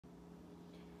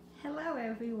Hello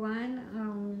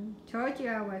everyone. Told you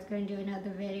I was going to do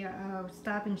another video of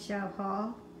Stop and Shop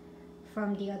haul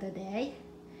from the other day.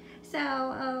 So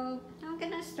I'm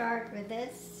gonna start with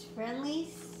this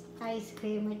Friendly's ice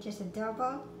cream, which is a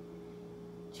double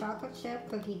chocolate chip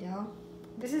cookie dough.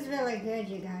 This is really good,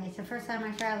 you guys. The first time I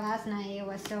tried last night, it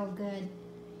was so good.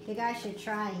 You guys should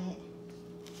try it.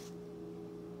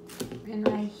 And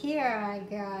right here I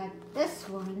got this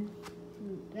one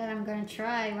that I'm gonna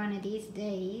try one of these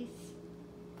days.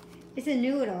 It's a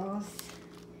noodles,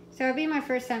 so it'll be my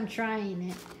first time trying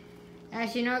it.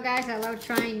 As you know, guys, I love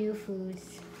trying new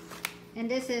foods, and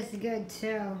this is good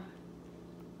too.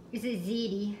 This is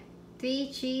ziti,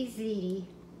 3 cheese ziti.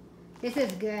 This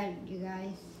is good, you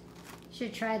guys.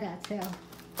 Should try that too.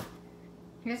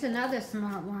 Here's another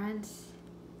smart one.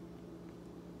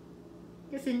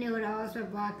 This is noodles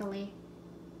with broccoli.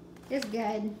 It's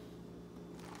good.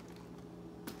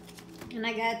 And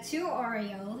I got 2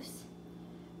 Oreos,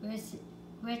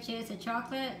 which is a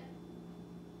chocolate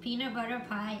peanut butter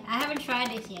pie. I haven't tried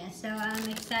this yet, so I'm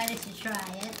excited to try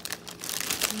it.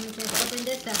 Let me just open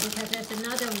this up because there's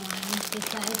another one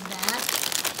besides that.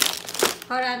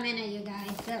 Hold on a minute, you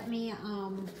guys. Let me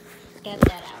get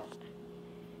that out.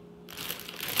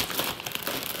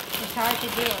 It's hard to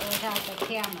do it without the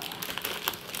camera.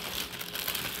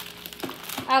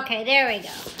 Okay, there we go.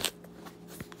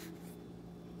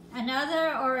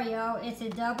 Another Oreo, it's a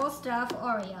double stuffed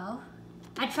Oreo.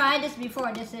 I tried this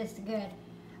before, this is good.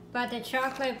 But the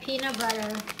chocolate peanut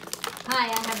butter pie,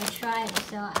 I haven't tried it,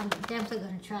 so I'm definitely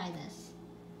gonna try this.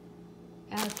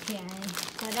 Okay,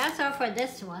 so that's all for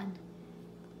this one.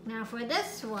 Now for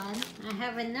this one, I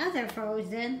have another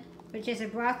frozen, which is a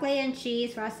broccoli and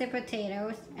cheese frosted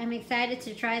potatoes. I'm excited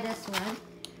to try this one.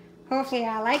 Hopefully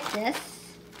I like this.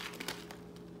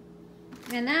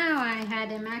 And now I had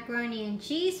a macaroni and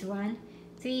cheese one,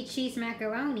 3 cheese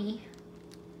macaroni.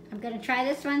 I'm gonna try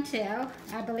this one too.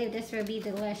 I believe this will be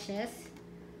delicious.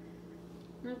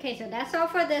 Okay, so that's all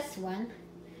for this one.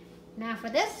 Now for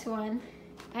this one,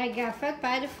 I got Foot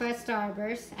by the Foot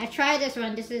Starburst. I tried this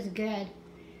one, this is good.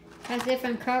 It has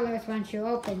different colors once you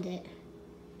opened it.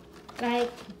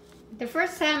 Like, the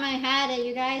first time I had it,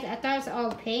 you guys, I thought it was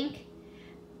all pink.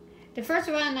 The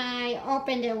first one I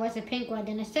opened it was a pink one,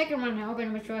 and the second one I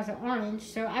opened which was an orange.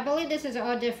 So I believe this is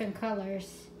all different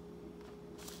colors.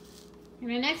 And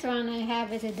the next one I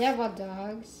have is a Devil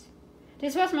Dogs.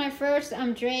 This was my first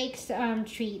Drake's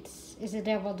treats, is the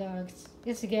Devil Dogs.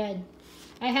 It's good.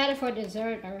 I had it for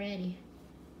dessert already.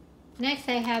 Next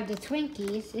I have the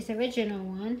Twinkies, it's the original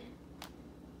one.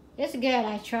 It's good,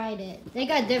 I tried it. They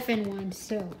got different ones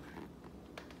too.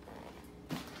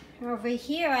 Over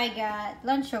here I got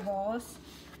Lunchables.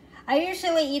 I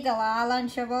usually eat a lot of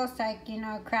Lunchables, like, you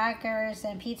know, crackers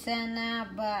and pizza and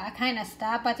that, but I kind of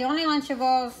stopped. But the only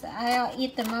Lunchables I'll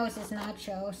eat the most is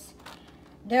nachos.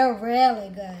 They're really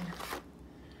good.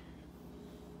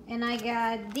 And I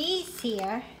got these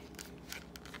here.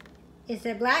 It's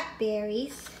the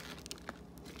blackberries,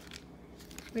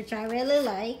 which I really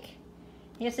like.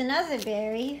 Here's another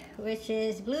berry, which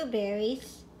is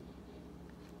blueberries.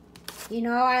 You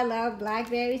know I love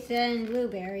blackberries and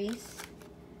blueberries.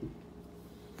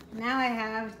 Now I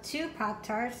have 2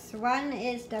 Pop-Tarts. One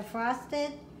is the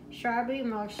frosted strawberry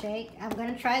milkshake. I'm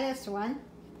gonna try this one.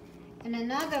 And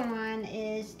another one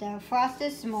is the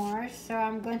frosted s'mores. So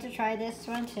I'm going to try this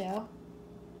one too.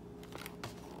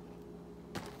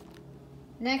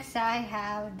 Next I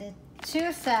have the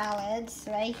 2 salads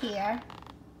right here.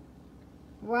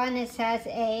 One has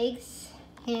eggs,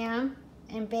 ham,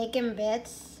 and bacon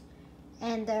bits.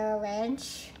 And the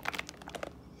ranch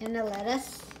and the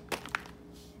lettuce.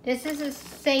 This is the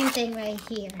same thing right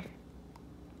here.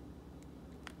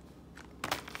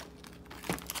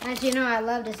 As you know, I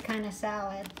love this kind of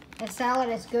salad. The salad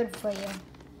is good for you.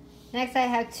 Next I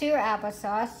have 2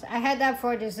 applesauce. I had that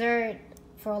for dessert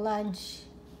for lunch.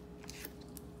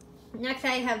 Next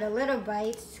I have the Little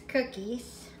Bites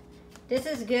cookies. This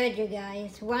is good, you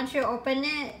guys. Once you open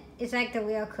it, it's like the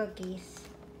real cookies.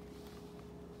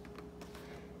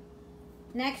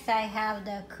 Next I have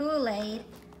the Kool-Aid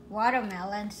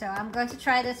watermelon, so I'm going to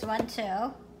try this one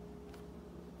too.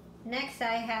 Next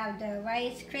I have the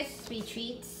Rice Krispie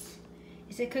Treats.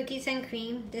 It's a cookies and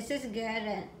cream. This is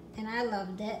good and I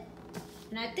loved it.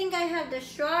 And I think I have the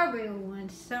strawberry one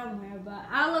somewhere, but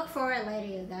I'll look for it later,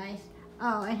 you guys.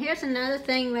 Oh, and here's another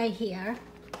thing right here.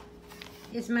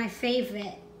 It's my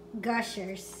favorite,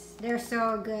 Gushers. They're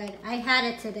so good. I had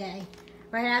it today,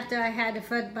 right after I had the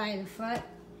Foot by the Foot.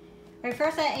 Right,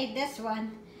 first I ate this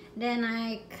one, then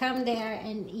I come there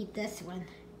and eat this one.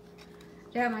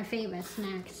 They're my favorite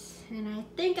snacks. And I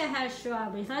think I have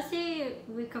strawberries. Let's see if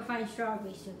we can find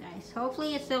strawberries, you guys.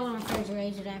 Hopefully it's still in the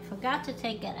refrigerator. I forgot to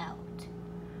take it out.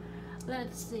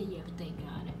 Let's see if they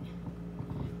got it.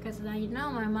 Because I know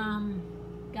my mom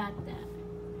got that.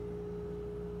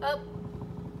 Oh,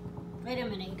 wait a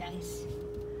minute, guys.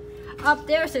 Up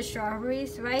there's the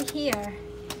strawberries right here.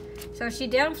 So she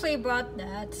definitely brought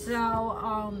that.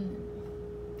 So,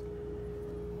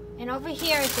 and over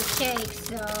here is the cake.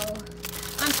 So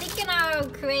I'm thinking I'll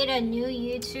create a new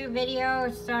YouTube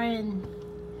video starting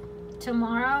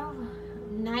tomorrow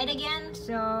night again.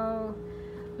 So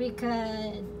we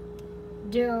could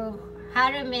do how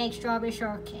to make strawberry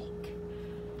shortcake.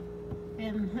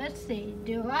 And let's see,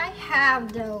 do I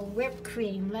have the whipped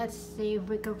cream? Let's see if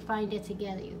we can find it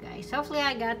together, you guys. Hopefully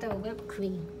I got the whipped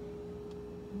cream.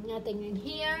 Nothing in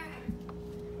here.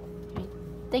 I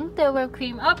think the whipped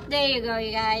cream, oh, there you go,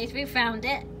 you guys. We found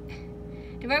it.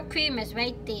 The whipped cream is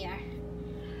right there.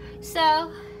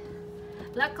 So,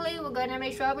 luckily we're gonna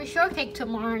make strawberry shortcake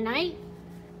tomorrow night.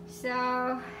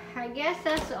 So, I guess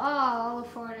that's all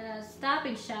for the Stop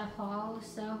and Shop haul.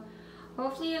 So,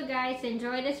 hopefully you guys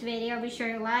enjoyed this video. Be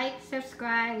sure to like,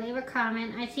 subscribe, leave a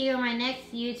comment. I see you in my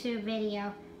next YouTube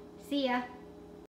video. See ya.